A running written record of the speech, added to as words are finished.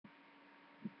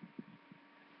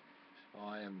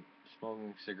I am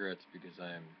smoking cigarettes because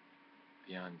I am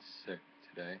beyond sick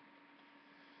today.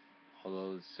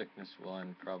 Although the sickness will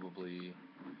end probably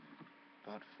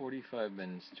about 45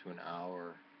 minutes to an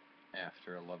hour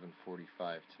after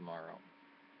 11:45 tomorrow.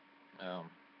 I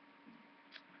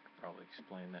could probably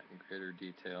explain that in greater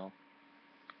detail.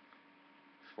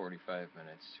 45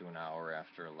 minutes to an hour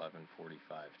after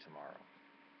 11:45 tomorrow.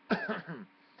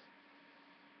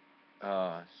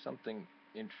 Something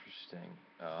interesting.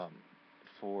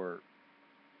 For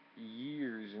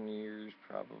years and years,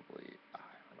 probably, I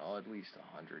don't know, at least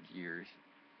 100 years,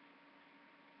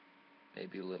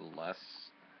 maybe a little less,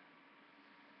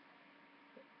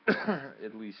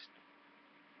 at least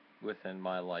within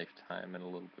my lifetime and a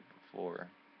little bit before,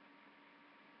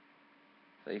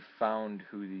 they found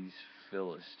who these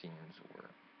Philistines were,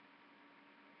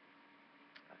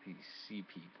 these sea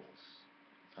peoples.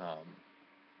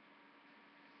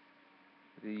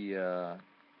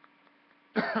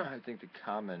 I think the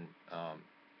common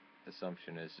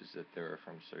assumption is that they're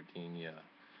from Sardinia,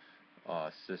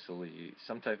 Sicily,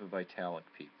 some type of Italic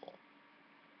people,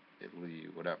 Italy,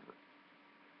 whatever.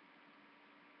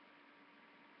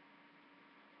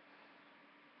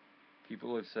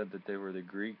 People have said that they were the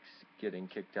Greeks getting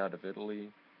kicked out of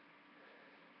Italy,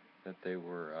 that they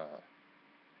were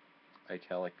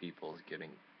Italic peoples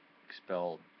getting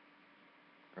expelled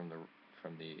from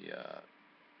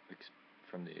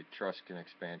the Etruscan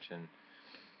expansion,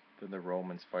 then the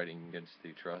Romans fighting against the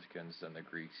Etruscans, then the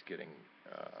Greeks getting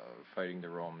fighting the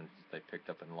Romans they picked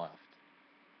up and left.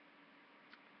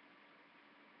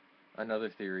 Another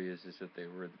theory is that they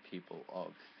were the people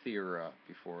of Thera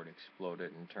before it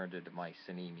exploded and turned into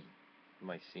Mycenae,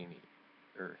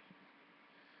 or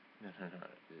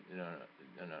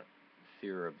no,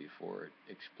 Thera before it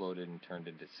exploded and turned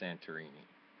into Santorini.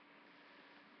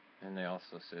 And they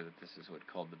also say that this is what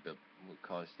caused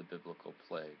the biblical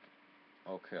plague.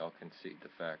 Okay, I'll concede the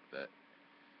fact that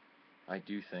I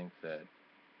do think that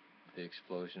the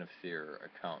explosion of Thera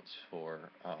accounts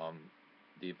for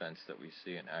the events that we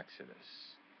see in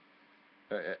Exodus.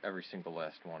 Every single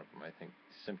last one of them. I think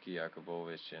Simke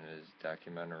Jakubowicz in his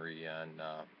documentary on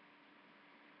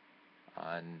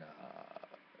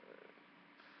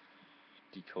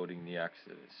decoding the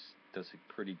Exodus does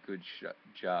a pretty good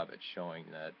job at showing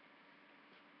that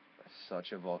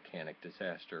such a volcanic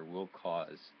disaster will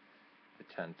cause the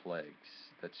 10 plagues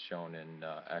that's shown in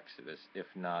Exodus, if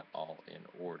not all in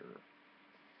order.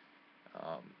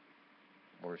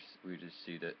 Or we just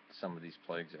see that some of these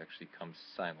plagues actually come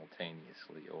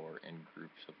simultaneously or in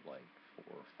groups of like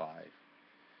 4 or 5.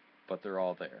 But they're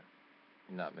all there.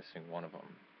 You're not missing one of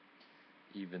them.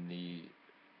 Even the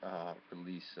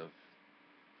release of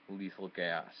lethal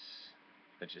gas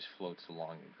that just floats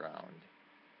along the ground.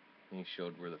 And he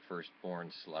showed where the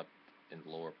firstborn slept in the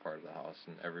lower part of the house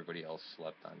and everybody else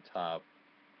slept on top,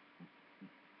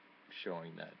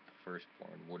 showing that the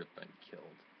firstborn would have been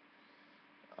killed.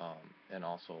 And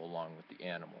also along with the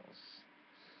animals.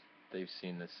 They've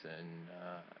seen this in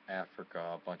Africa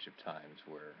a bunch of times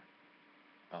where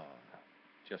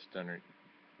just underneath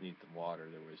the water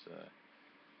there was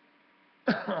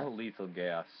a lethal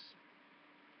gas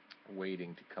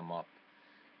waiting to come up,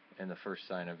 and the first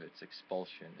sign of its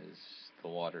expulsion is the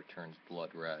water turns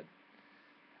blood red,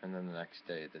 and then the next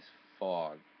day this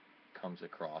fog comes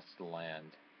across the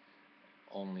land,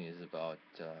 only is about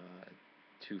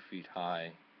 2 feet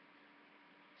high,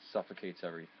 suffocates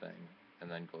everything,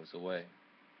 and then goes away.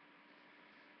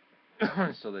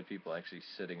 So that people actually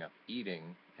sitting up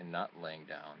eating and not laying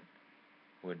down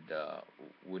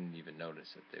wouldn't even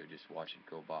notice it. They would just watch it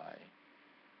go by.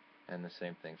 And the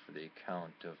same thing for the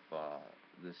account of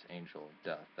this angel of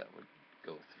death that would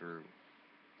go through.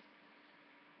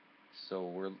 So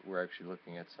we're actually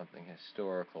looking at something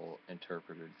historical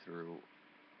interpreted through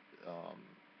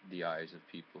the eyes of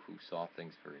people who saw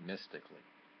things very mystically.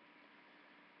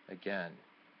 Again,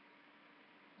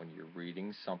 when you're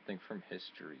reading something from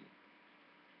history,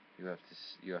 you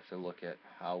have to look at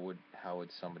how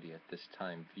would somebody at this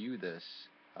time view this,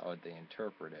 how would they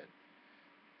interpret it.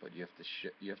 But you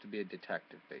have to be a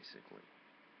detective, basically.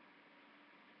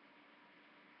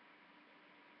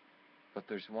 But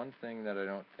there's one thing that I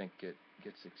don't think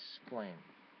gets explained,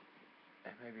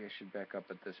 and maybe I should back up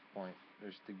at this point.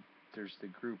 There's the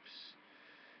groups.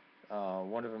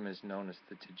 One of them is known as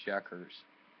the Tjekkers.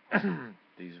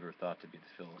 These were thought to be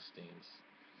the Philistines,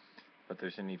 but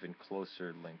there's an even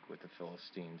closer link with the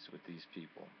Philistines with these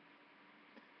people,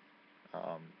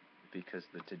 because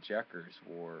the Tjekkers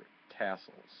wore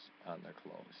tassels on their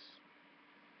clothes,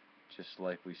 just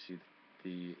like we see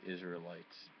the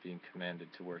Israelites being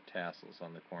commanded to wear tassels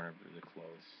on the corner of their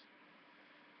clothes.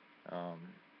 Um,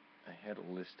 I had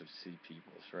a list of sea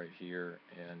peoples right here,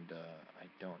 and I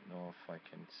don't know if I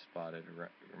can spot it or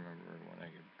remember when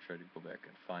I try to go back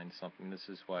and find something. This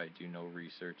is why I do no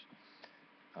research.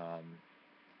 Um,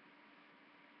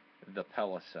 the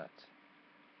Peliset.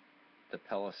 The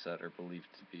Peliset are believed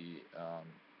to be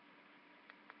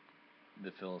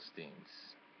the Philistines,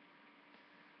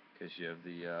 because you have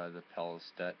the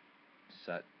Pelistet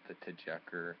set, the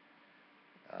Tjekker,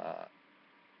 uh,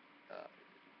 uh,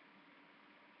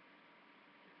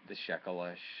 the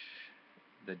Shekelesh,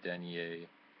 the Denyen,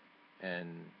 and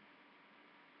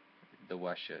the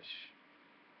Weshesh.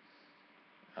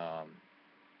 Um,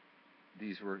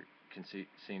 these were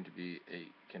seen to be a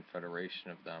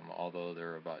confederation of them, although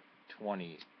there are about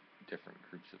 20 different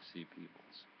groups of sea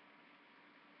peoples.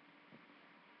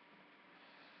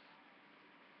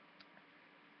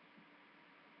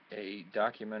 A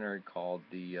documentary called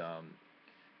the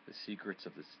Secrets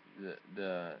of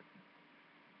the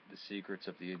Secrets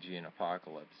of the Agean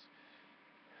Apocalypse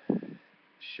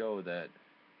show that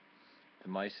the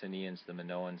Mycenaeans, the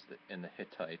Minoans, and the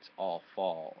Hittites all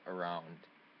fall around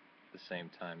the same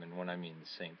time. And when I mean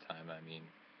the same time, I mean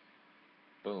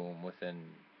boom, within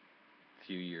a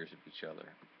few years of each other,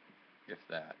 if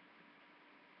that.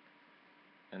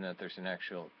 And that there's an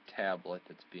actual tablet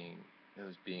that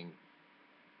was being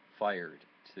fired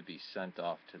to be sent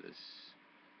off to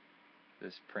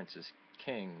this prince's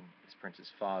king, this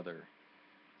prince's father,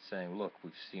 saying, "Look,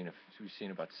 we've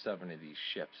seen about 7 of these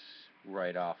ships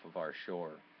right off of our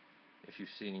shore. If you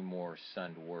see any more,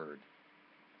 send word."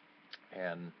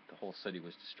 And the whole city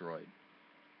was destroyed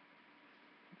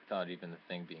without even the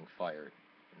thing being fired.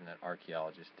 And that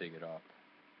archaeologists dig it up.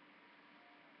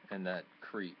 And that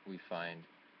Crete, we find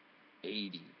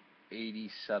 80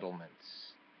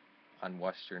 settlements on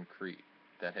western Crete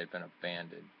that had been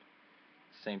abandoned.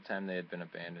 Same time they had been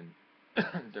abandoned,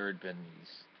 there had been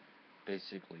these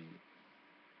basically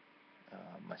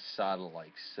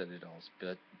Masada-like citadels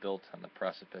built on the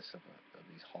precipice of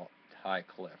these high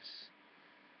cliffs,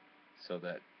 so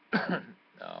that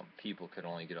people could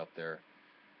only get up there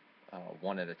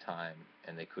one at a time,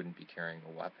 and they couldn't be carrying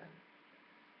a weapon.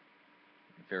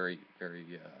 Very,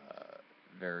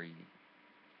 very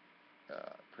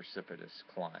precipitous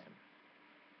climb.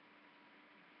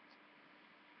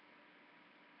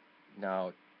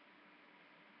 Now,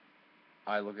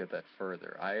 I look at that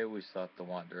further. I always thought the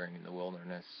wandering in the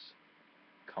wilderness,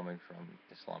 coming from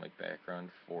Islamic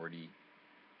background, 40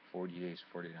 days,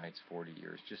 40 nights, 40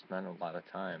 years, just meant a lot of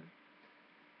time.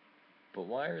 But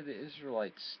why are the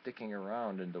Israelites sticking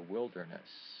around in the wilderness,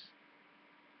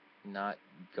 not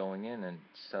going in and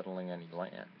settling any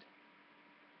land?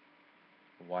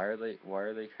 Why are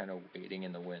they kind of waiting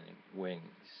in the wings?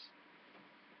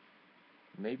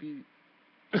 Maybe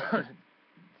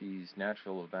these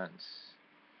natural events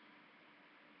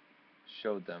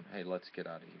showed them, hey, let's get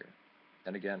out of here.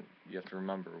 And again, you have to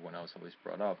remember, when I was always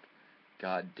brought up,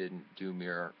 God didn't do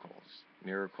miracles.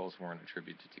 Miracles weren't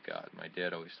attributed to God. My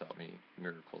dad always taught me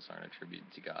miracles aren't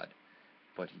attributed to God.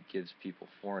 But he gives people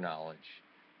foreknowledge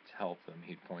to help them.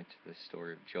 He'd point to the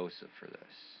story of Joseph for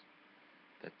this.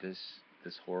 That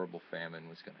this horrible famine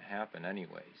was going to happen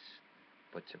anyways,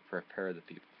 but to prepare the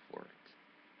people for it.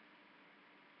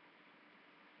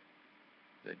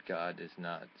 That God is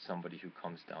not somebody who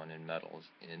comes down and meddles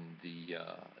in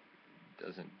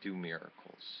doesn't do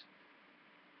miracles,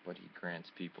 but he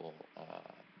grants people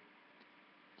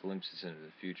glimpses into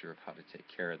the future of how to take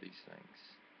care of these things.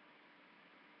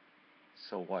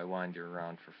 So why wander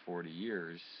around for 40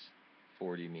 years?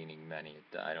 40 meaning many.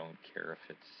 I don't care if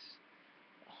it's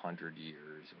 100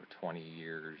 years or 20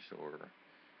 years or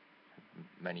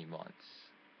many months.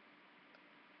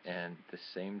 And the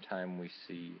same time we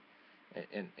see,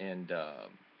 and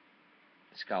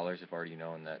scholars have already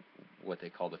known that what they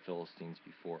call the Philistines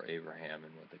before Abraham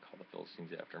and what they call the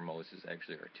Philistines after Moses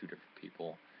actually are two different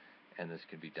people, and this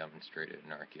can be demonstrated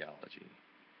in archaeology,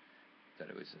 that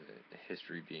it was a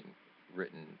history being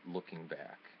written looking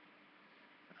back.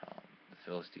 The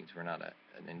Philistines were not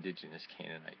an indigenous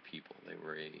Canaanite people. They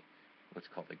were what's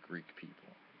called a Greek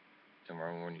people. So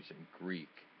remember, when you say Greek,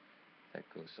 that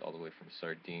goes all the way from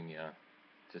Sardinia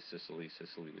to Sicily.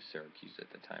 Sicily was Syracuse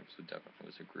at the time, so definitely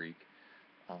was a Greek.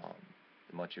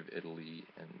 Much of Italy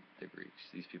and the Greeks.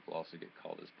 These people also get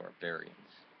called as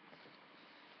barbarians.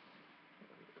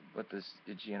 But this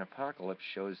Agean Apocalypse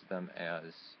shows them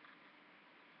as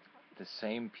the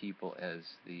same people as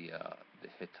the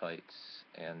Hittites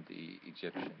and the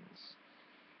Egyptians.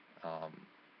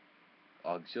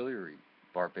 Auxiliary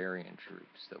barbarian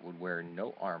troops that would wear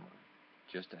no armor,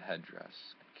 just a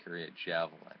headdress, carry a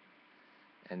javelin,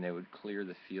 and they would clear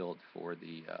the field for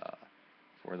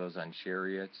those on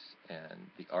chariots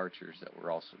and the archers that were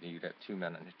also. You'd have two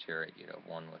men on a chariot. You'd have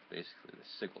one with basically the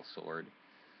sickle sword,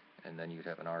 and then you'd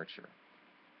have an archer.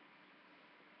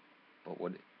 But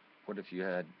what if you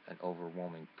had an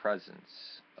overwhelming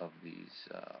presence of these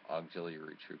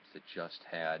auxiliary troops that just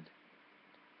had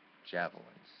javelins?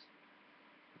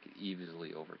 You could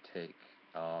easily overtake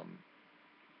the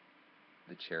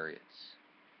chariots.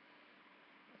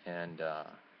 And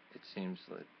it seems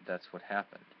that that's what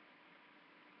happened.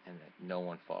 And that no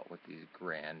one fought with these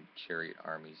grand chariot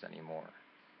armies anymore.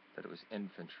 That it was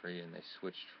infantry, and they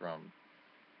switched from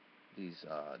these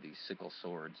sickle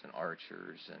swords and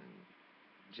archers and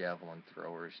javelin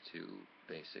throwers to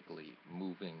basically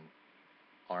moving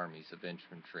armies of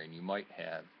infantry. And you might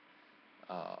have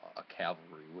a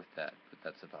cavalry with that, but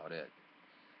that's about it.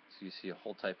 So you see a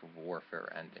whole type of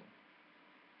warfare ending.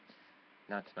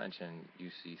 Not to mention,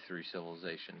 you see three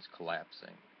civilizations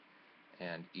collapsing,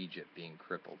 and Egypt being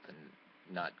crippled and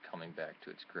not coming back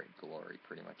to its great glory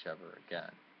pretty much ever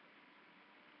again.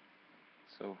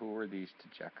 So who were these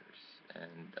Tjekkers?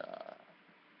 And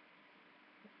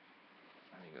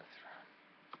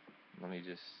let me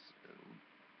just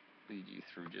lead you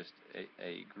through just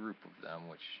a group of them,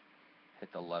 which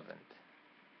hit the Levant.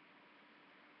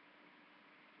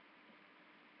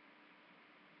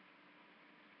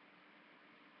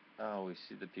 Oh, we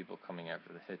see the people coming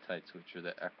after the Hittites, which are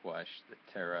the Weshesh, the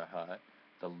Terahat,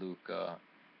 the Luka,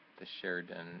 the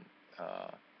Sheridan,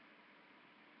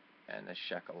 and the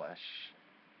Shekelesh.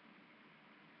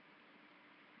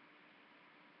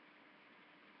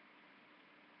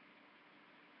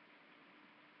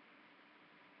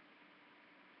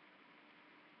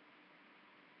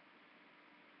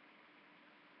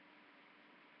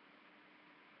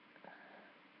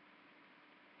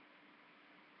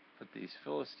 But these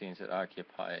Philistines had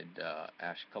occupied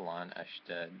Ashkelon,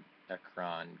 Ashdod,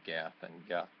 Ekron, Gath, and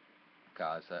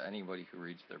Gaza. Anybody who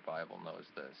reads their Bible knows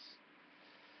this.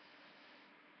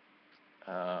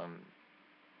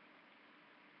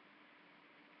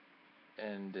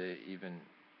 And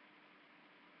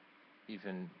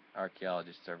even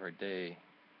archaeologists of our day,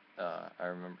 I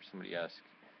remember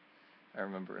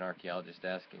an archaeologist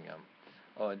asking him,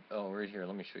 oh, right here,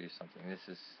 let me show you something. This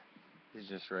is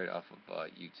just right off of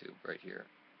YouTube, right here.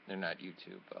 They're not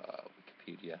YouTube,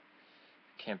 Wikipedia.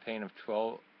 The campaign of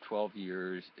 12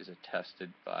 years is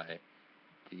attested by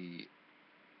the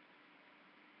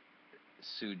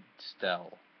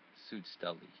Sudsteli,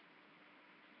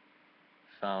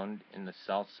 found in the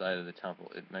south side of the temple.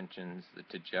 It mentions the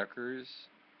Tjekkers,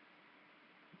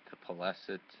 the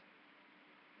Peleset,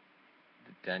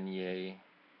 the Denyen,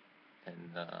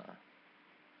 and the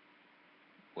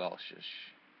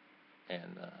Weshesh,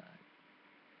 and the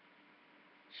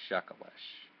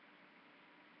Shekelesh.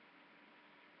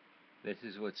 This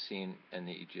is what's seen in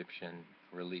the Egyptian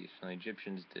reliefs. And the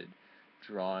Egyptians did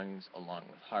drawings along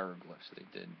with hieroglyphs.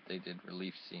 They did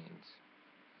relief scenes.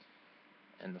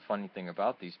 And the funny thing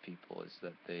about these people is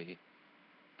that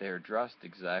they're dressed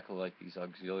exactly like these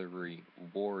auxiliary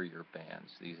warrior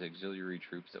bands, these auxiliary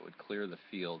troops that would clear the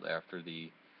field after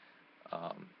the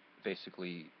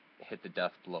basically hit the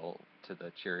death blow to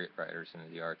the chariot riders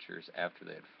and the archers after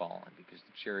they had fallen, because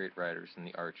the chariot riders and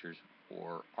the archers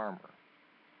wore armor.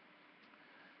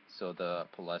 So the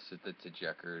Peleset, the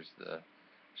Tjekkers, the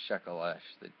Shekelesh,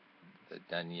 the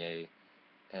Denyen,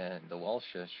 and the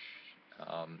Weshesh,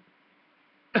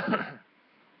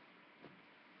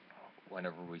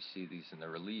 whenever we see these in the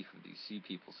relief of these sea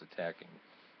peoples attacking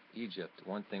Egypt,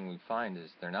 one thing we find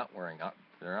is they're not wearing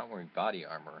body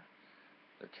armor.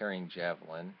 They're carrying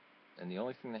javelin, and the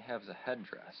only thing they have is a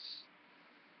headdress.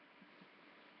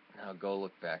 Now go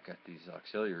look back at these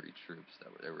auxiliary troops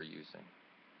that they were using.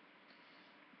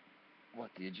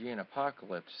 What the Agean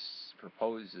Apocalypse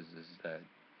proposes is that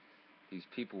these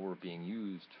people were being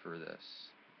used for this,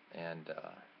 and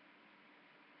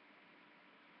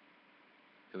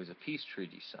there was a peace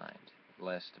treaty signed. It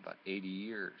lasted about 80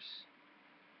 years.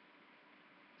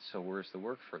 So where's the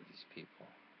work for these people?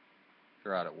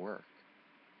 They're out at work.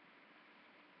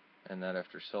 And that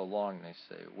after so long, they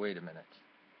say, wait a minute.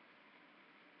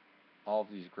 All of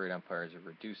these great empires are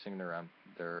reducing their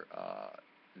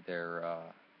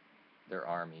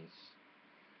armies.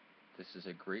 This is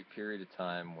a great period of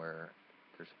time where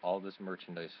there's all this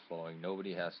merchandise flowing.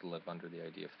 Nobody has to live under the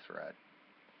idea of threat.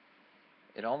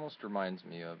 It almost reminds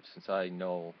me of, since I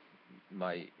know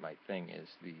my thing is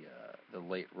the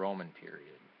late Roman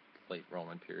period. The late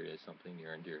Roman period is something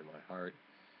near and dear to my heart.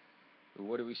 But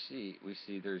what do we see? We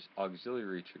see there's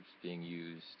auxiliary troops being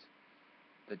used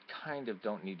that kind of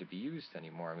don't need to be used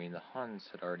anymore. I mean, the Huns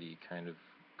had already kind of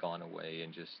gone away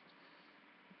and just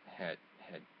had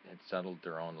settled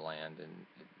their own land, and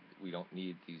we don't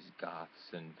need these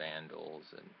Goths and Vandals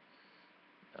and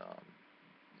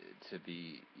to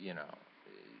be,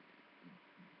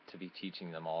 to be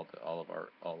teaching them all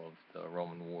of the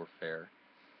Roman warfare.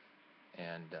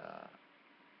 And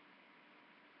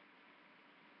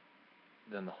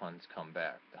then the Huns come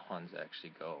back. The Huns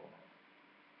actually go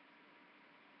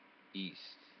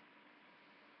east,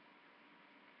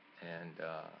 and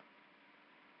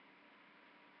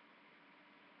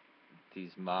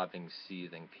these mobbing,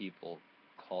 seething people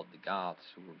called the Goths,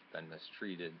 who have been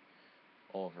mistreated,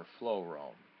 overflow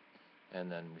Rome.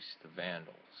 And then we see the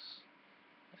Vandals.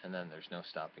 And then there's no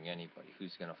stopping anybody.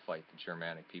 Who's going to fight the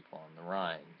Germanic people on the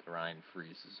Rhine? The Rhine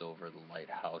freezes over. The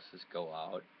lighthouses go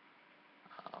out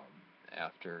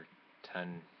after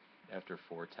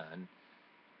 410,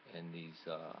 and these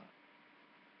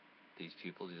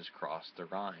people just cross the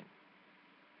Rhine.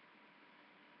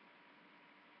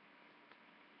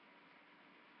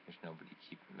 There's nobody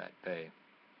keeping them at bay.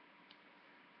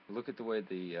 Look at the way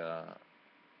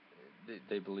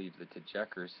they believe that the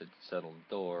Tjekkers had settled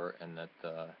Dor, and that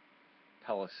the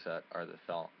Peliset are the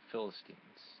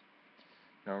Philistines.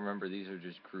 Now remember, these are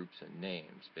just groups and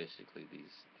names, basically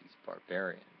these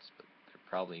barbarians, but they're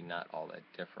probably not all that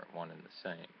different, one and the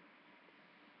same.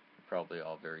 They're probably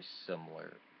all very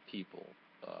similar people,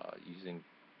 using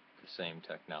the same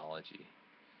technology.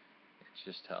 It's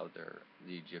just how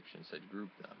the Egyptians had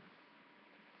grouped them,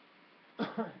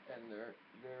 and their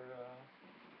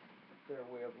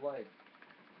way of life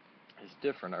is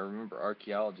different. I remember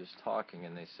archaeologists talking,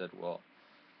 and they said, well,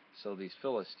 so these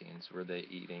Philistines, were they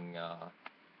eating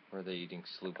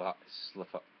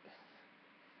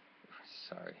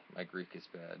sorry, my Greek is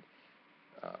bad,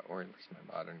 or at least my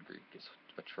modern Greek is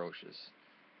atrocious.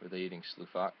 Were they eating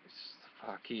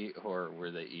sloufaki, or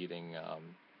were they eating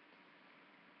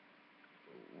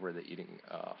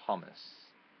hummus?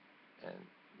 And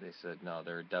they said, no,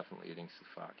 they're definitely eating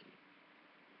sloufaki.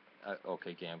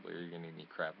 Okay, gambler, you're going to need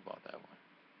crap about that one.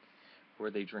 Were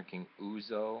they drinking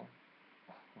ouzo,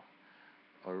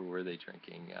 or were they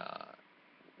drinking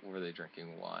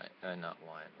wine? Not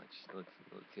wine. Let's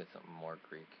get something more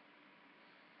Greek.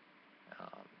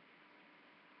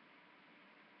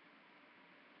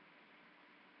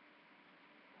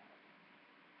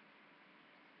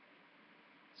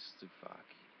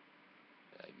 Sloufaki.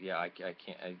 Yeah, I can't.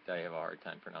 I have a hard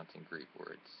time pronouncing Greek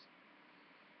words.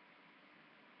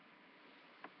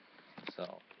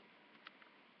 So,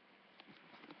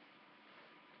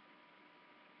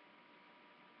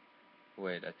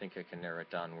 wait, I think I can narrow it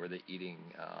down. Were they eating?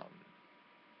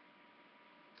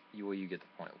 You get the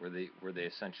point. Were they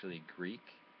essentially Greek?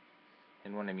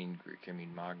 And when I mean Greek, I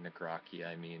mean Magna Graecia.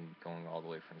 I mean going all the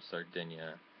way from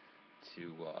Sardinia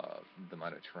to the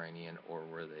Mediterranean, or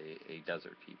were they a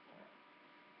desert people?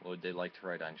 Would they like to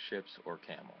ride on ships or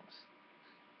camels?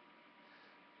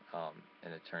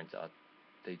 And it turns out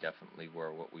they definitely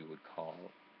were what we would call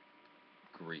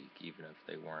Greek, even if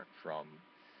they weren't from,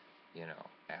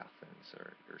 Athens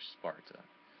or Sparta.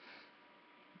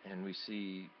 And we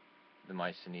see the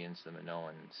Mycenaeans, the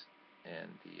Minoans,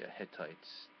 and the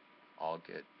Hittites all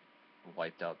get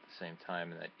wiped out at the same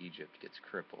time, and that Egypt gets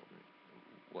crippled. And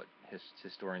what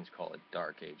historians call a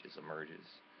Dark Ages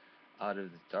emerges. Out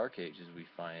of the Dark Ages, we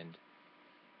find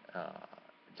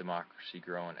democracy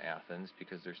grow in Athens,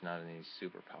 because there's not any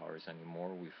superpowers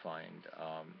anymore. We find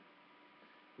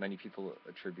many people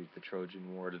attribute the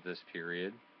Trojan War to this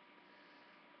period.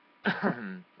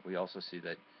 We also see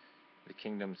that the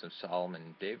kingdoms of Solomon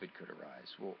and David could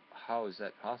arise. Well, how is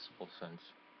that possible, since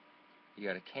you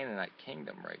got a Canaanite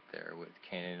kingdom right there with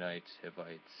Canaanites,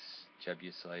 Hivites,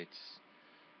 Jebusites,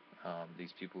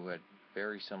 these people who had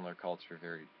very similar culture,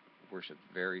 worshipped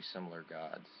very similar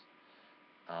gods.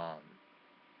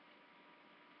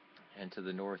 And to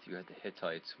the north you had the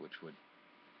Hittites, which would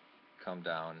come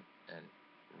down and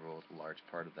rule a large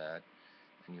part of that.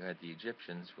 And you had the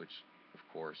Egyptians, which, of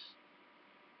course,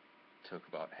 took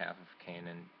about half of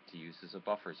Canaan to use as a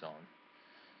buffer zone.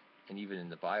 And even in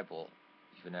the Bible,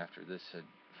 even after this had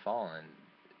fallen,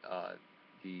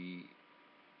 the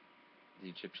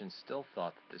Egyptians still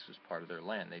thought that this was part of their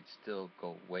land. They'd still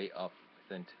go way up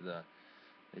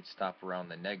they'd stop around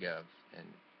the Negev and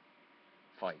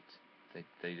fight.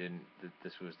 They didn't,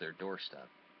 this was their doorstep.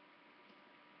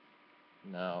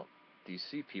 Now, these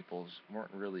sea peoples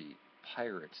weren't really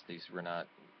pirates. These were not,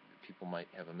 people might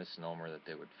have a misnomer that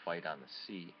they would fight on the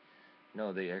sea.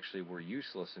 No, they actually were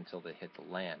useless until they hit the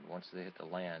land. Once they hit the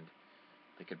land,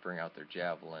 they could bring out their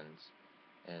javelins,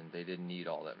 and they didn't need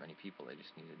all that many people. They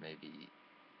just needed maybe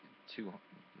two,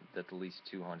 at the least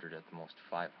 200, at the most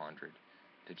 500,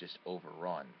 to just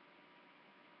overrun.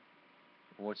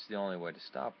 What's the only way to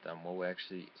stop them? Well,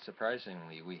 actually,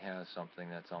 surprisingly, we have something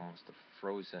that's almost a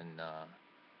frozen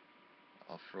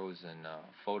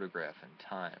photograph in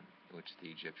time, which the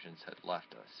Egyptians had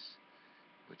left us,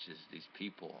 which is these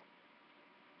people,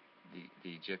 the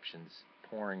Egyptians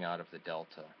pouring out of the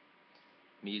delta,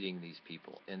 meeting these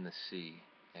people in the sea,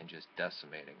 and just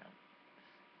decimating them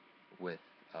with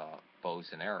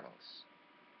bows and arrows.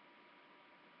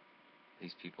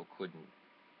 These people couldn't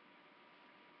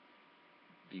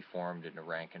be formed in a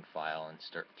rank and file and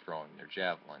start throwing their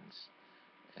javelins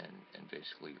and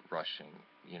basically rushing,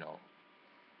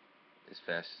 as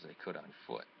fast as they could on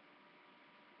foot.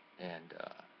 And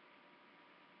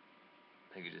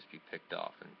they could just be picked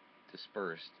off and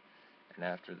dispersed. And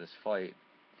after this fight,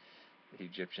 the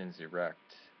Egyptians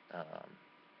erect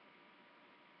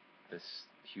this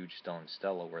huge stone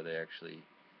stela where they actually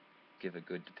give a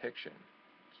good depiction.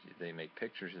 They make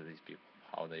pictures of these people,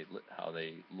 how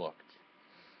they looked.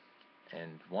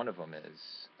 And one of them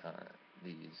is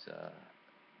these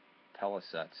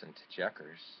Pelisets and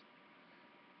Tjekkers.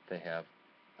 They have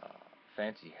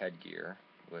fancy headgear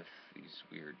with these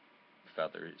weird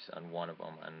feathers on one of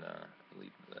them, on I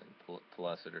believe the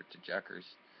Peleset or Tjekkers.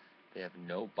 They have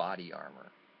no body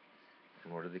armor.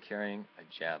 And what are they carrying? A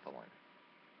javelin.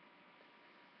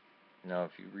 Now,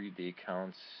 if you read the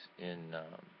accounts in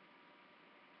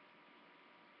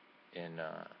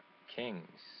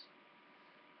Kings,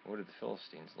 what are the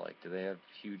Philistines like? Do they have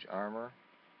huge armor?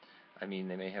 I mean,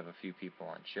 they may have a few people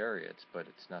on chariots, but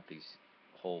it's not these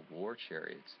whole war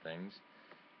chariots things.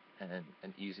 And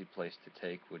an easy place to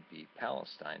take would be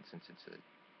Palestine, since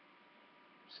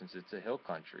it's a hill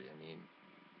country. I mean,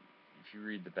 if you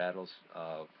read the battles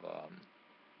of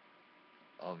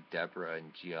Deborah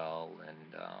and Jael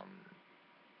and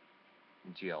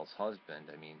Jael's husband,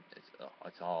 I mean,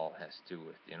 it's all has to do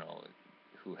with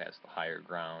who has the higher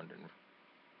ground and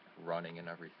running and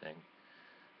everything.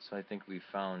 So I think we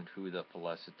found who the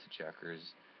Peleset,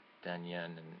 Tjekkers,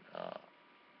 Denyen, and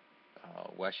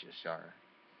Weshesh are.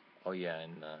 Oh yeah,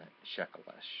 and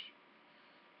Shekelesh.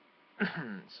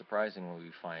 Surprisingly,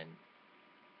 we find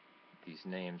these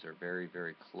names are very,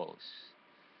 very close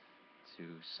to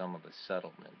some of the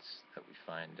settlements that we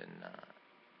find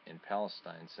in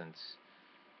Palestine, since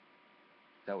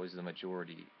that was the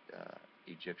majority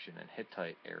Egyptian and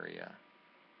Hittite area,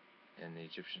 and the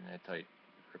Egyptian and Hittite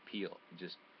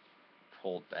just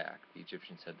pulled back. The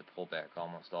Egyptians had to pull back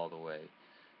almost all the way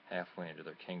halfway into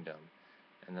their kingdom,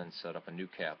 and then set up a new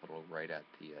capital right at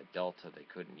the delta. They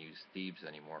couldn't use Thebes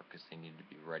anymore because they needed to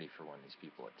be ready for when these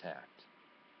people attacked.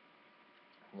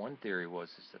 One theory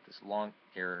is that this long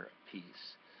era of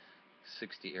peace,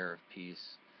 60 era of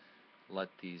peace, let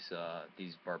these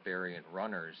barbarian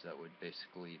runners that would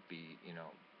basically be,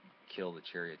 kill the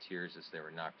charioteers as they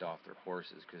were knocked off their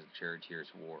horses, because the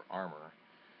charioteers wore armor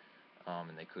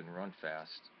and they couldn't run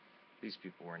fast. These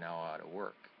people were now out of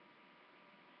work,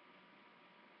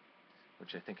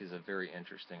 which I think is a very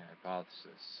interesting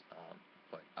hypothesis.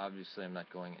 But obviously I'm not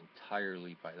going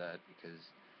entirely by that, because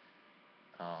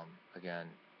again,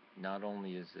 not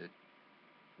only is it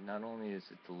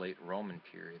the late Roman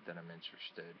period that I'm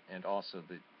interested, and also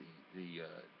the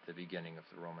beginning of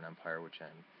the Roman Empire, which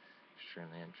I'm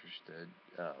extremely interested.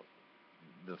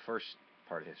 The first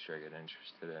part of history I got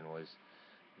interested in was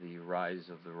the rise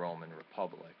of the Roman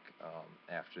Republic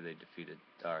after they defeated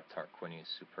Tarquinius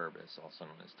Superbus, also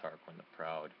known as Tarquin the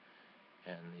Proud,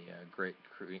 and the great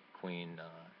queen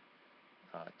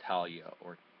Talia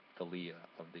or Thalia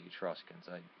of the Etruscans.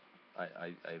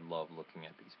 I love looking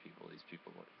at these people. These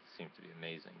people seem to be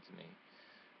amazing to me,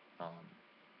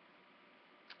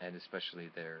 and especially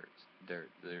their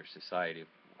society,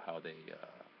 how they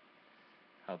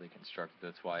constructed.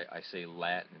 That's why I say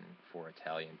Latin for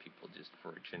Italian people, just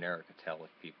for generic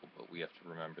Italic people. But we have to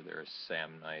remember there are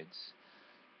Samnites.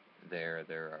 There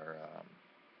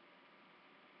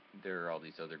are all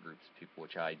these other groups of people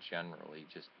which I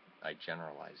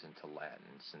generalize into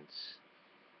Latin, since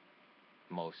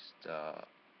most of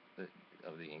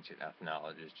the ancient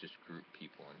ethnologists just group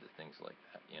people into things like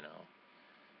that,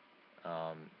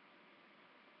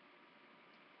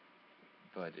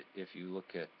 But if you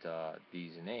look at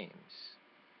these names,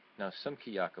 now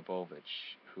Simke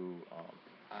Jakubowicz, who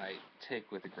I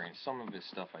take with a grain, some of his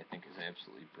stuff I think is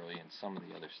absolutely brilliant. Some of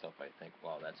the other stuff I think,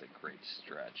 wow, that's a great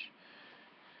stretch.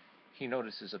 He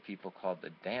notices a people called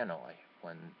the Danoi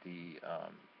when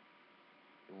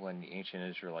the ancient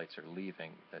Israelites are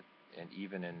leaving, and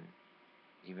even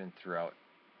throughout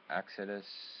Exodus,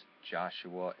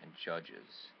 Joshua, and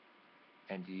Judges,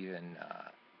 and even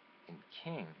in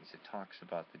Kings, it talks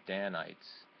about the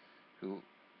Danites, who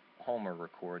Homer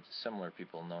records similar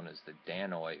people known as the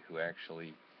Danoi, who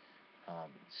actually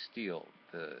steal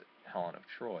the Helen of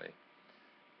Troy.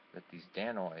 That these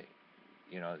Danoi,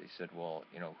 they said, well,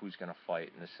 who's going to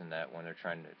fight and this and that when they're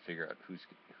trying to figure out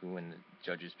who in the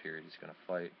Judges period is going to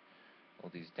fight.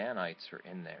 Well, these Danites are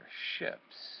in their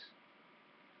ships.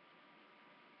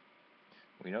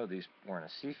 We know these weren't a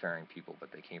seafaring people,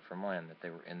 but they came from land, that they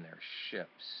were in their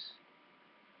ships.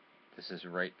 This is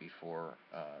right before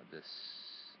this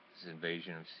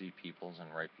invasion of sea peoples,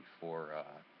 and right before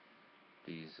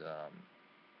this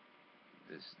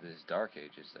dark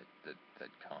ages that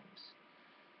comes.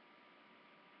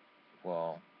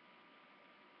 Well,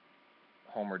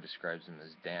 Homer describes them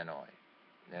as Danoi,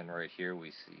 and right here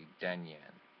we see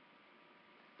Denyen.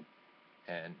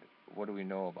 And what do we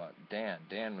know about Dan?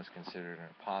 Dan was considered an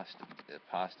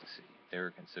apostasy. They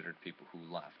were considered people who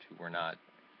left,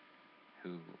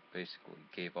 who basically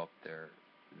gave up their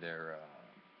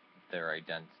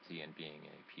identity in being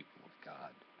a people of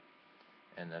God,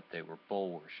 and that they were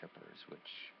bull worshippers,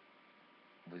 which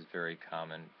was very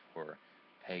common for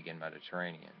pagan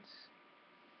Mediterraneans.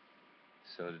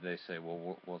 So they say,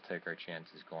 well, we'll take our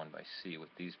chances going by sea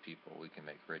with these people. We can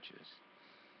make riches.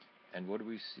 And what do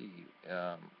we see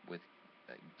with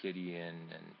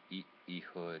Gideon and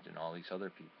Ehud and all these other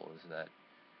people is that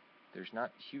there's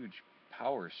not huge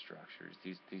power structures.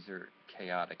 These are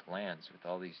chaotic lands with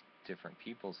all these different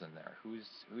peoples in there. Who's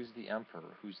the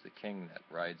emperor? Who's the king that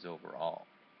rides over all?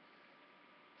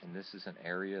 And this is an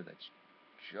area that's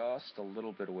just a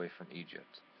little bit away from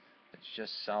Egypt. It's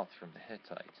just south from the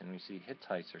Hittites. And we see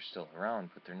Hittites are still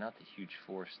around, but they're not the huge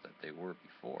force that they were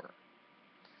before.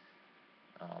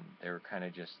 They were kind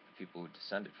of just the people who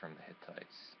descended from the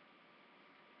Hittites.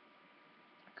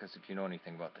 Because if you know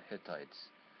anything about the Hittites,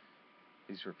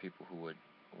 these were people who would,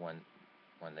 when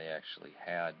they actually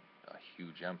had a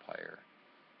huge empire,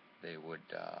 they would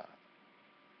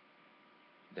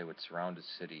surround a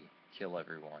city, kill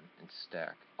everyone, and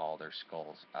stack all their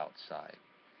skulls outside.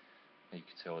 And you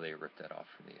could say, oh, they ripped that off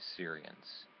from the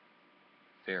Assyrians.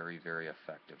 Very, very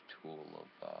effective tool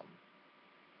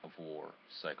of war,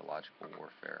 psychological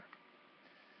warfare.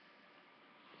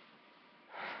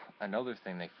 Another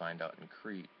thing they find out in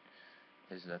Crete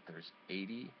is that there's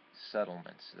 80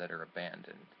 settlements that are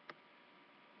abandoned.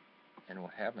 And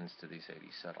what happens to these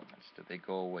 80 settlements? Do they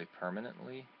go away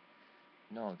permanently?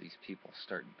 No, these people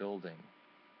start building.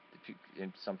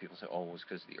 And some people say, oh, it was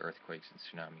because of the earthquakes and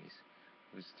tsunamis.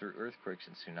 It was through earthquakes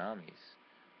and tsunamis.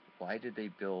 Why did they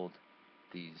build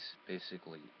these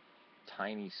basically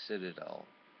tiny citadel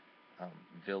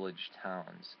village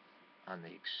towns on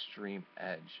the extreme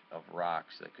edge of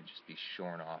rocks that could just be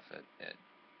shorn off at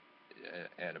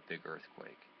a big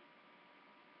earthquake?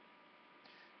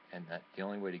 And that the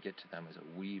only way to get to them is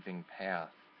a weaving path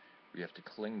where you have to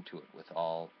cling to it with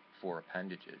all four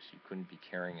appendages. You couldn't be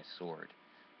carrying a sword.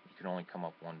 You could only come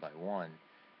up one by one.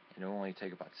 And it would only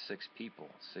take about 6 people,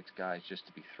 6 guys, just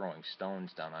to be throwing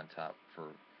stones down on top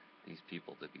for these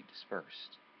people to be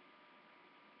dispersed.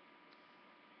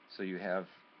 So you have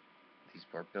these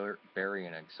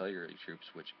barbarian auxiliary troops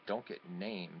which don't get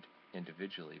named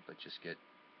individually, but just get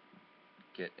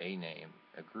a name,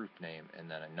 a group name,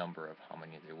 and then a number of how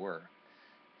many they were.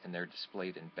 And they're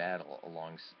displayed in battle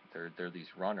they're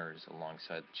these runners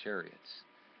alongside the chariots.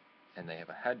 And they have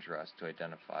a headdress to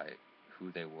identify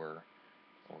who they were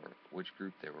or which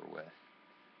group they were with.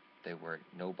 They wear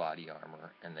no body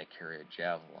armor, and they carry a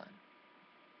javelin.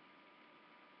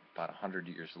 About 100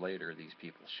 years later, these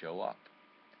people show up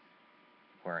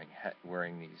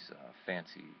wearing these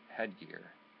fancy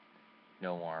headgear,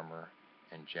 no armor,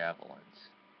 and javelins.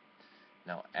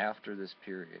 Now, after this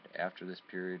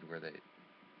period where the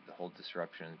whole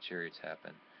disruption in the chariots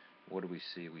happened, what do we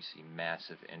see? We see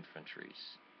massive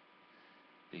infantries,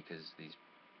 because these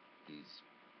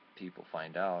people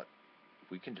find out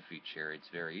we can defeat chariots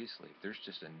very easily. If there's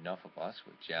just enough of us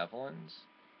with javelins,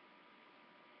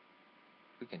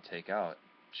 we can take out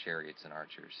chariots and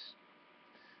archers.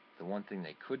 The one thing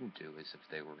they couldn't do is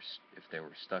if they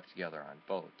were stuck together on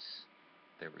boats,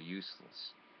 they were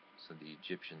useless. So the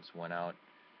Egyptians went out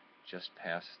just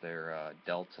past their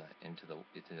delta into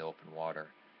the open water,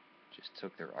 just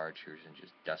took their archers and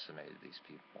just decimated these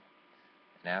people.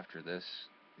 And after this,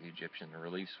 the Egyptian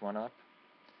reliefs went up,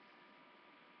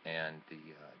 and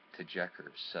the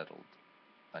Tjekkers settled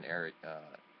a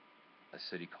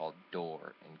city called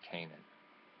Dor in Canaan.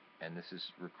 And this is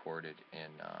recorded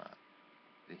in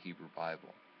the Hebrew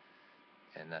Bible.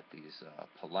 And that these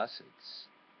Pelesids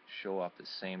show up the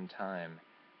same time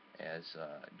as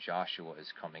Joshua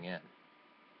is coming in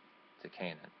to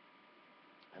Canaan.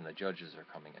 And the judges are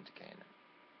coming into Canaan,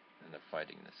 and they're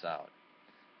fighting this out.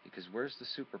 Because where's the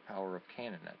superpower of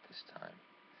Canaan at this time?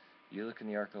 You look in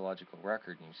the archaeological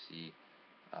record and you see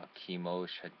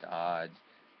Chemosh, Hadad.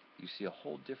 You see a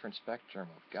whole different spectrum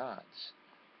of gods.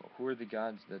 Well, who are the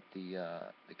gods that the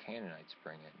Canaanites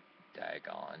bring in?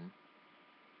 Dagon.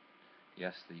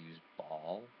 Yes, they use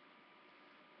Baal.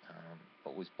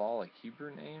 But was Baal a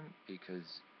Hebrew name?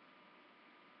 Because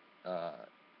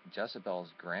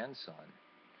Jezebel's grandson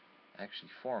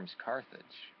actually forms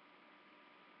Carthage.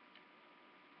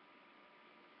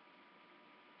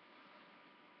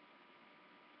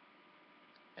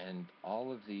 And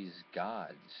all of these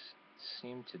gods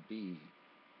seem to be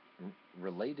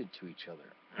related to each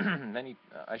other.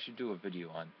 I should do a video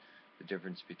on the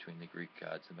difference between the Greek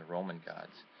gods and the Roman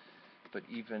gods. But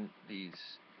even these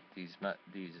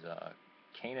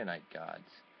Canaanite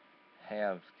gods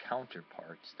have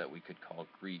counterparts that we could call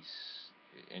Greece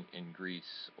in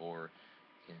Greece or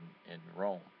in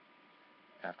Rome.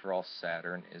 After all,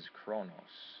 Saturn is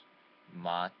Kronos.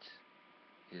 Mot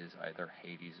is either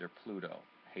Hades or Pluto.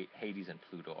 Hades and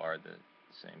Pluto are the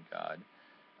same god.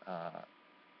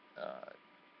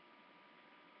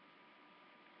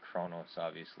 Kronos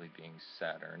obviously being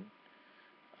Saturn.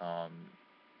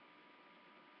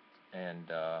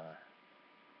 And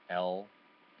El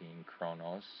being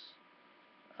Kronos.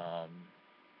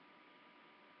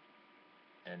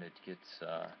 And it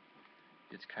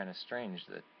gets kind of strange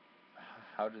that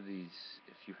how do these,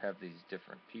 if you have these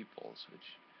different peoples,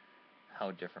 which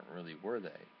how different really were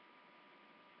they?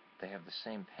 They have the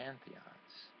same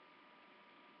pantheons.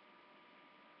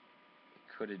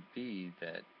 Could it be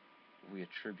that we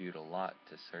attribute a lot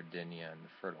to Sardinia and the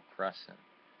Fertile Crescent?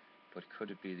 But could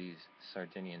it be these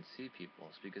Sardinian sea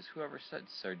peoples? Because whoever said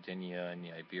Sardinia and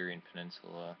the Iberian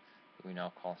Peninsula, that we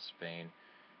now call Spain,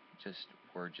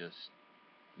 were just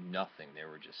nothing. They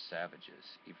were just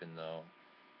savages, even though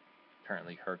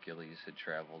apparently Hercules had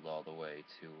traveled all the way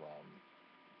to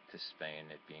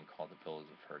Spain, it being called the Pillars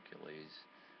of Hercules.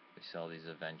 We saw these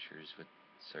adventures with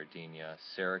Sardinia.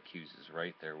 Syracuse is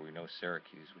right there. We know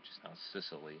Syracuse, which is now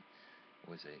Sicily,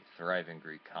 was a thriving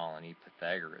Greek colony.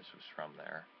 Pythagoras was from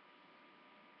there.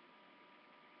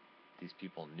 These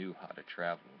people knew how to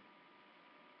travel.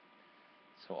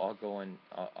 So I'll go into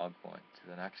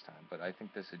the next time. But I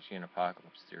think this Agean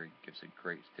Apocalypse theory gives a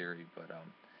great theory, but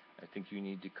I think you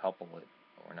need to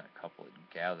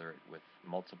gather it with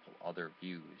multiple other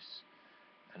views,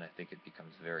 and I think it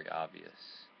becomes very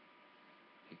obvious.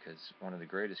 Because one of the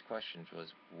greatest questions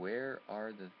was, where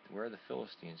are the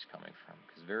Philistines coming from?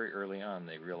 Because very early on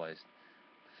they realized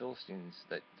the Philistines,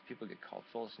 that the people get called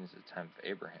Philistines at the time of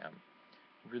Abraham,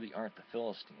 really aren't the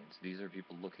Philistines. These are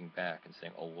people looking back and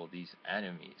saying, oh, well, these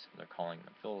enemies, and they're calling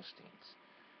them Philistines.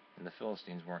 And the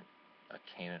Philistines weren't a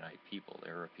Canaanite people.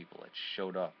 They were a people that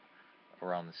showed up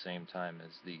around the same time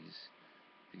as these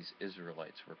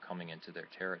Israelites were coming into their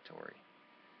territory,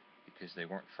 because they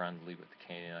weren't friendly with the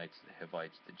Canaanites, the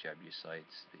Hivites, the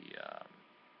Jebusites,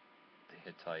 the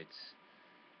Hittites.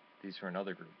 These were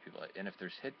another group of people. And if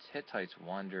there's Hittites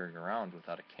wandering around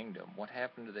without a kingdom, what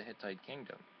happened to the Hittite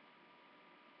kingdom?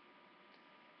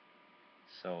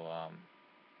 So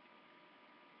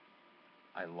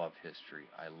I love history.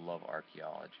 I love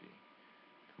archaeology.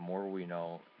 The more we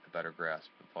know, the better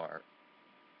grasp of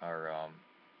our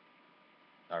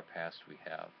past we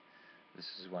have. This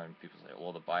is when people say,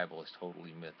 well, the Bible is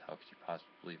totally myth. How could you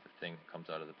possibly believe the thing that comes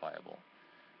out of the Bible?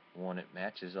 When it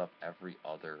matches up every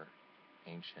other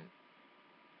ancient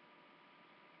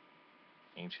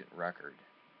record.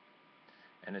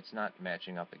 And it's not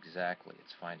matching up exactly.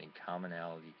 It's finding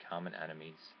commonality, common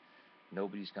enemies.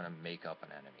 Nobody's going to make up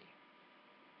an enemy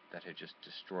that had just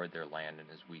destroyed their land and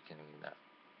is weakening them.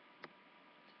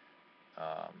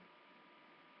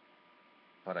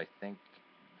 But I think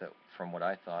that from what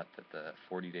I thought, that the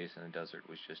 40 days in the desert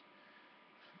was just,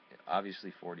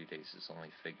 obviously 40 days is only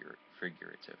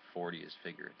figurative. 40 is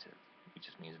figurative. It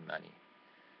just means many.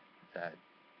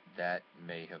 That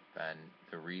may have been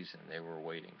the reason they were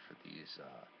waiting for these,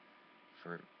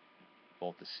 for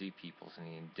both the sea peoples and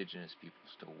the indigenous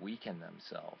peoples to weaken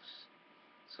themselves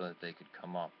so that they could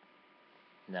come up.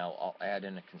 Now, I'll add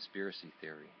in a conspiracy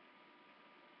theory.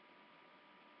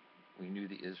 We knew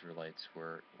the Israelites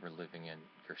were living in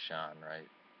Goshen, right?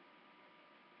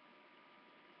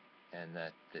 And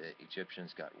that the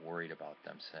Egyptians got worried about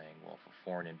them, saying, well, if a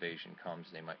foreign invasion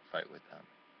comes, they might fight with them.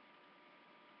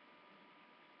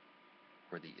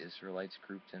 Were the Israelites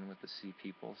grouped in with the sea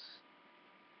peoples?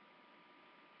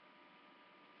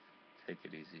 Take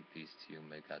it easy. Peace to you.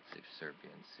 May God save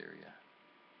Serbia and Syria.